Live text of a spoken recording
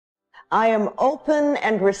I am open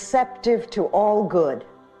and receptive to all good.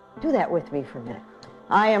 Do that with me for a minute.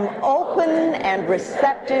 I am open and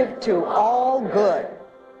receptive to all good.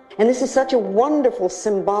 And this is such a wonderful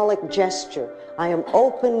symbolic gesture. I am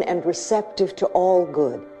open and receptive to all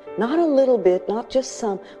good. Not a little bit, not just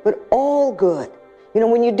some, but all good. You know,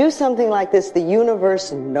 when you do something like this, the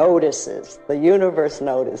universe notices. The universe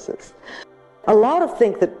notices. A lot of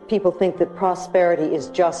people think that prosperity is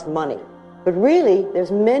just money. But really, there's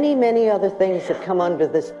many, many other things that come under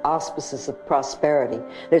this auspices of prosperity.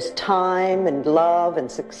 There's time and love and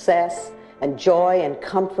success and joy and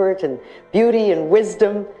comfort and beauty and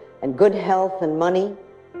wisdom and good health and money.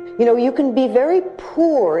 You know, you can be very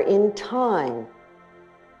poor in time.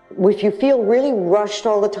 If you feel really rushed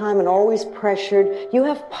all the time and always pressured, you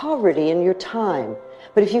have poverty in your time.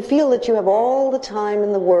 But if you feel that you have all the time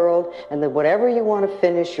in the world and that whatever you want to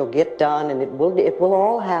finish, you'll get done and it will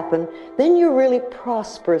all happen, then you're really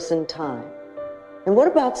prosperous in time. And what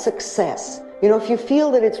about success? You know, if you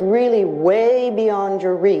feel that it's really way beyond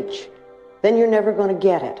your reach, then you're never going to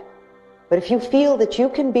get it. But if you feel that you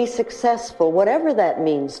can be successful, whatever that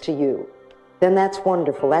means to you, then that's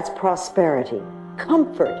wonderful. That's prosperity.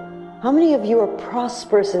 Comfort. How many of you are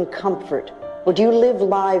prosperous in comfort? Or do you live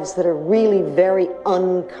lives that are really very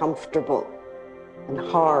uncomfortable and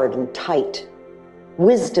hard and tight?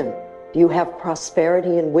 Wisdom. Do you have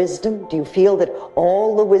prosperity in wisdom? Do you feel that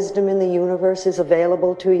all the wisdom in the universe is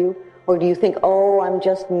available to you? Or do you think, oh, I'm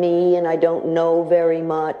just me and I don't know very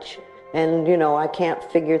much and, you know, I can't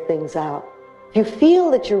figure things out? If you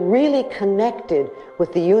feel that you're really connected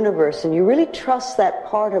with the universe and you really trust that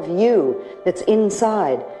part of you that's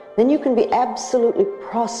inside, then you can be absolutely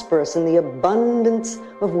prosperous in the abundance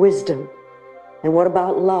of wisdom. And what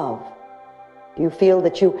about love? Do you feel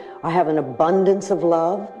that you have an abundance of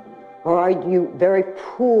love? Or are you very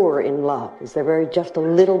poor in love? Is there just a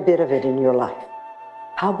little bit of it in your life?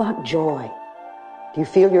 How about joy? Do you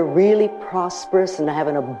feel you're really prosperous and have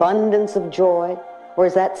an abundance of joy? Or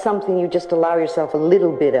is that something you just allow yourself a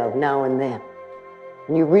little bit of now and then?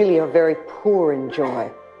 And you really are very poor in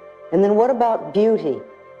joy. And then what about beauty?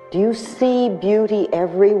 Do you see beauty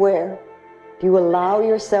everywhere? Do you allow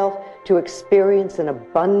yourself to experience an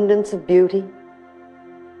abundance of beauty?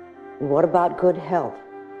 And what about good health?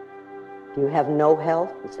 Do you have no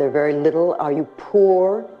health? Is there very little? Are you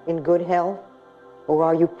poor in good health? Or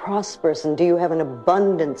are you prosperous and do you have an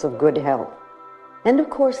abundance of good health? And of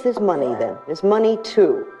course there's money then. There's money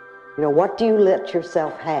too. You know, what do you let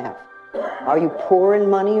yourself have? Are you poor in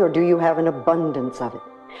money or do you have an abundance of it?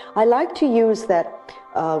 I like to use that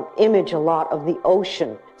image a lot of the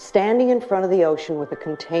ocean, standing in front of the ocean with a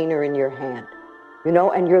container in your hand. You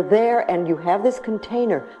know, and you're there and you have this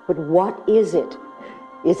container, but what is it?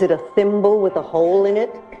 Is it a thimble with a hole in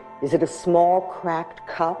it? Is it a small cracked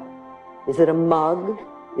cup? Is it a mug?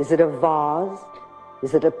 Is it a vase?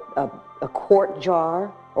 Is it a quart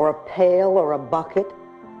jar or a pail or a bucket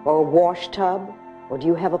or a wash tub? Or do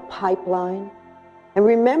you have a pipeline? And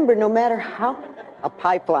remember, no matter how... A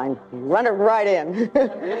pipeline, run it right in.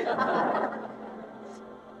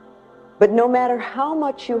 But no matter how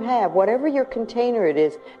much you have, whatever your container it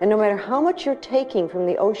is, and no matter how much you're taking from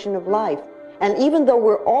the ocean of life, and even though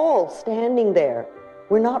we're all standing there,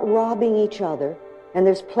 we're not robbing each other, and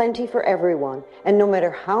there's plenty for everyone, and no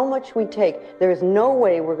matter how much we take, there is no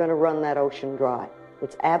way we're going to run that ocean dry.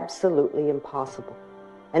 It's absolutely impossible.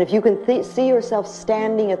 And if you can see yourself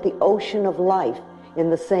standing at the ocean of life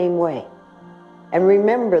in the same way, and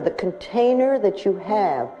remember, the container that you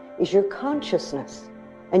have is your consciousness.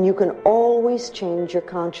 And you can always change your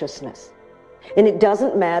consciousness. And it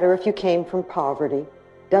doesn't matter if you came from poverty.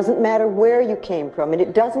 Doesn't matter where you came from. And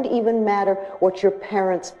it doesn't even matter what your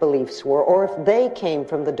parents' beliefs were or if they came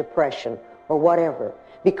from the Depression or whatever.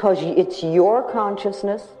 Because it's your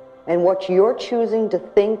consciousness and what you're choosing to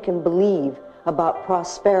think and believe about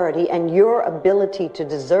prosperity and your ability to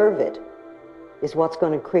deserve it is what's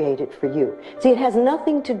going to create it for you. See, it has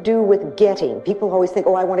nothing to do with getting. People always think,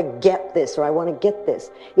 oh, I want to get this or I want to get this.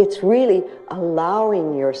 It's really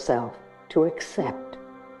allowing yourself to accept,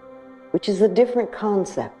 which is a different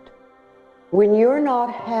concept. When you're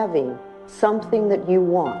not having something that you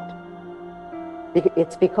want,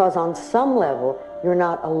 it's because on some level you're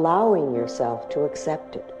not allowing yourself to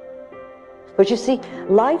accept it. But you see,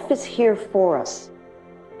 life is here for us.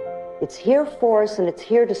 It's here for us and it's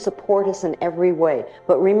here to support us in every way.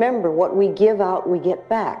 But remember, what we give out, we get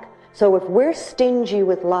back. So if we're stingy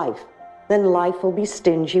with life, then life will be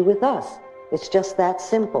stingy with us. It's just that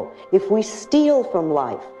simple. If we steal from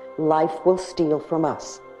life, life will steal from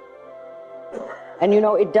us. And you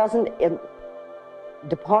know,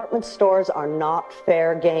 department stores are not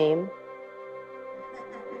fair game.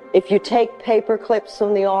 If you take paper clips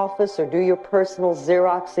from the office or do your personal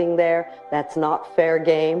Xeroxing there, that's not fair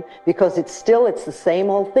game, because it's the same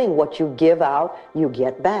old thing. What you give out, you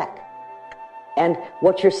get back. And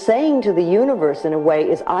what you're saying to the universe in a way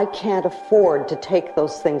is, I can't afford to take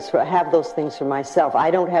those things, have those things for myself.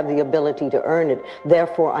 I don't have the ability to earn it.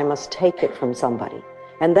 Therefore, I must take it from somebody.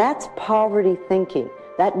 And that's poverty thinking.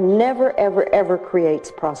 That never, ever, ever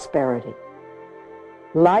creates prosperity.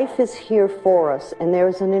 Life is here for us, and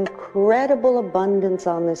there's an incredible abundance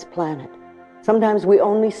on this planet. Sometimes we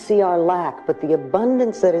only see our lack, but the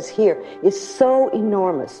abundance that is here is so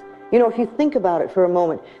enormous. You know, if you think about it for a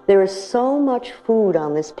moment, there is so much food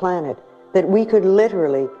on this planet that we could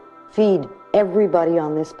literally feed everybody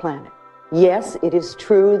on this planet. Yes, it is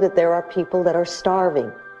true that there are people that are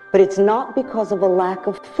starving, but it's not because of a lack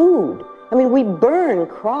of food. I mean, we burn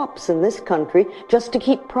crops in this country just to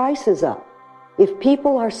keep prices up. If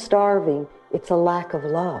people are starving, it's a lack of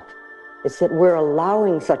love. It's that we're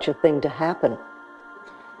allowing such a thing to happen.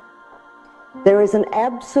 There is an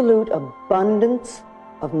absolute abundance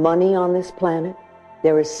of money on this planet.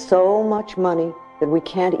 There is so much money that we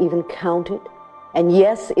can't even count it. And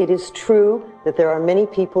yes, it is true that there are many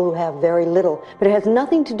people who have very little, but it has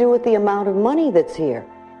nothing to do with the amount of money that's here.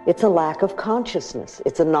 It's a lack of consciousness.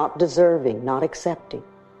 It's a not deserving, not accepting.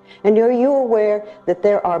 And are you aware that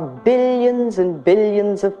there are billions and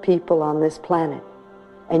billions of people on this planet?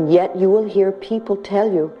 And yet you will hear people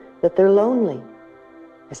tell you that they're lonely.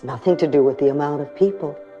 It has nothing to do with the amount of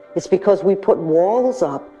people. It's because we put walls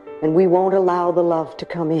up and we won't allow the love to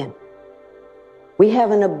come in. We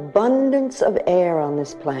have an abundance of air on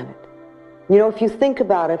this planet. You know, if you think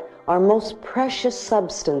about it, our most precious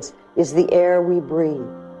substance is the air we breathe.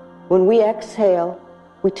 When we exhale,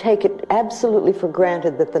 we take it absolutely for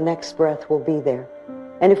granted that the next breath will be there.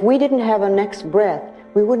 And if we didn't have a next breath,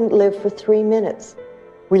 we wouldn't live for 3 minutes.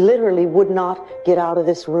 We literally would not get out of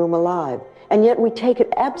this room alive. And yet we take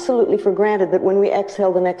it absolutely for granted that when we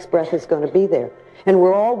exhale, the next breath is going to be there. And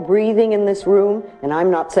we're all breathing in this room, and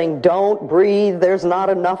I'm not saying don't breathe, there's not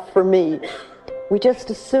enough for me. We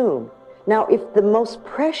just assume. Now, if the most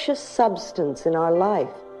precious substance in our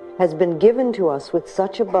life has been given to us with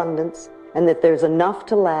such abundance, and that there's enough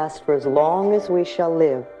to last for as long as we shall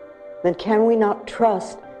live, then can we not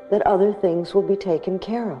trust that other things will be taken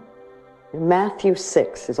care of? And Matthew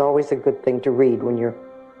 6 is always a good thing to read when you're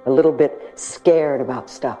a little bit scared about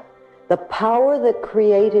stuff. The power that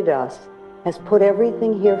created us has put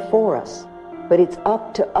everything here for us, but it's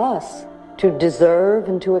up to us to deserve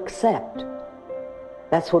and to accept.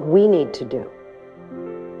 That's what we need to do.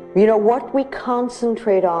 You know, what we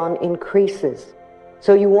concentrate on increases.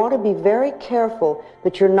 So you want to be very careful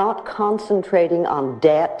that you're not concentrating on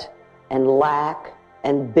debt and lack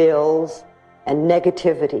and bills and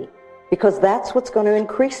negativity, because that's what's going to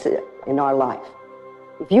increase it in our life.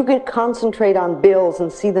 If you concentrate on bills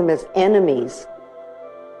and see them as enemies,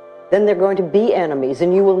 then they're going to be enemies,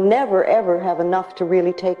 and you will never, ever have enough to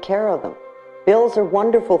really take care of them. Bills are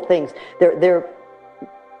wonderful things.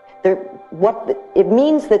 It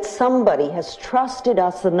means that somebody has trusted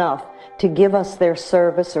us enough to give us their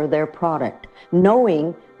service or their product,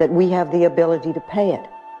 knowing that we have the ability to pay it.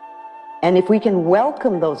 And if we can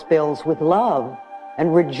welcome those bills with love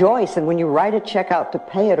and rejoice, and when you write a check out to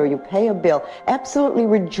pay it or you pay a bill, absolutely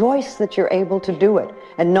rejoice that you're able to do it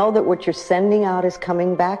and know that what you're sending out is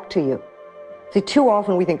coming back to you. See, too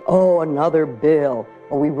often we think, oh, another bill,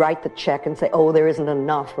 or we write the check and say, oh, there isn't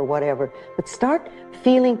enough or whatever. But start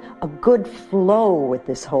feeling a good flow with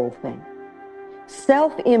this whole thing.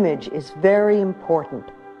 Self-image is very important,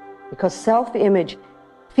 because self-image,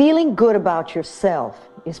 feeling good about yourself,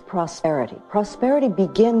 is prosperity. Prosperity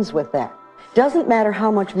begins with that. Doesn't matter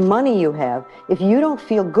how much money you have, if you don't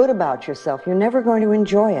feel good about yourself, you're never going to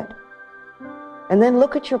enjoy it. And then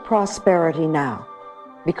look at your prosperity now,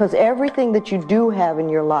 because everything that you do have in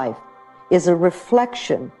your life is a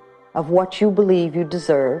reflection of what you believe you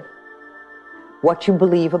deserve, what you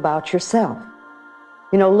believe about yourself.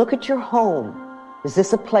 You know, look at your home. Is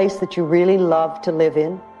this a place that you really love to live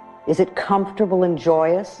in? Is it comfortable and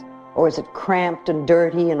joyous? Or is it cramped and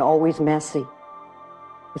dirty and always messy?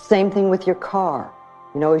 The same thing with your car.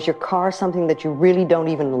 You know, is your car something that you really don't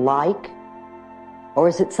even like? Or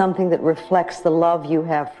is it something that reflects the love you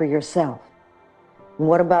have for yourself? And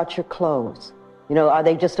what about your clothes? You know, are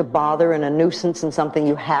they just a bother and a nuisance and something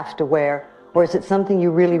you have to wear? Or is it something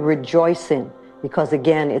you really rejoice in? Because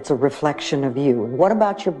again, it's a reflection of you. And what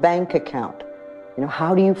about your bank account? You know,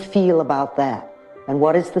 how do you feel about that? And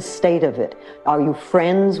what is the state of it? Are you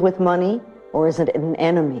friends with money, or is it an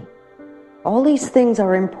enemy? All these things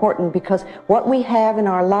are important because what we have in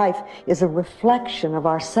our life is a reflection of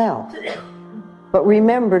ourselves. But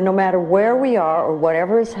remember, no matter where we are or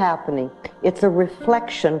whatever is happening, it's a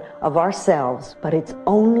reflection of ourselves, but it's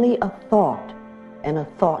only a thought, and a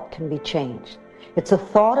thought can be changed. It's a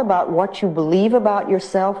thought about what you believe about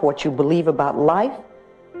yourself, what you believe about life,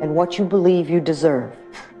 and what you believe you deserve.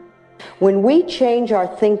 When we change our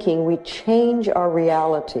thinking, we change our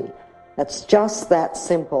reality. That's just that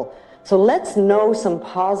simple. So let's know some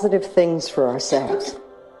positive things for ourselves.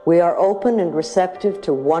 We are open and receptive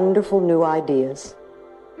to wonderful new ideas.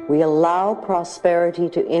 We allow prosperity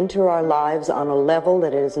to enter our lives on a level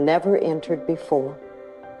that it has never entered before.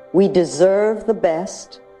 We deserve the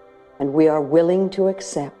best, and we are willing to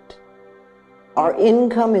accept. Our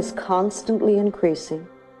income is constantly increasing.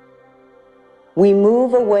 We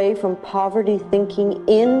move away from poverty thinking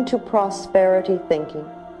into prosperity thinking.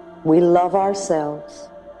 We love ourselves.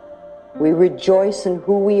 We rejoice in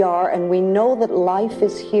who we are, and we know that life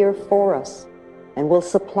is here for us and will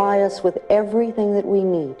supply us with everything that we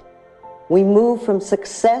need. We move from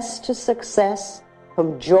success to success,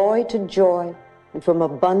 from joy to joy, and from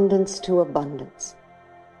abundance to abundance.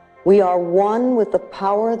 We are one with the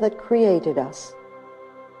power that created us,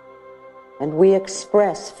 and we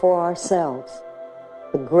express for ourselves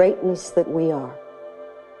the greatness that we are.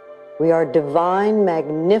 We are divine,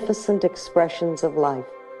 magnificent expressions of life,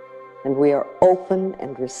 and we are open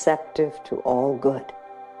and receptive to all good.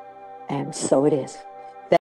 And so it is.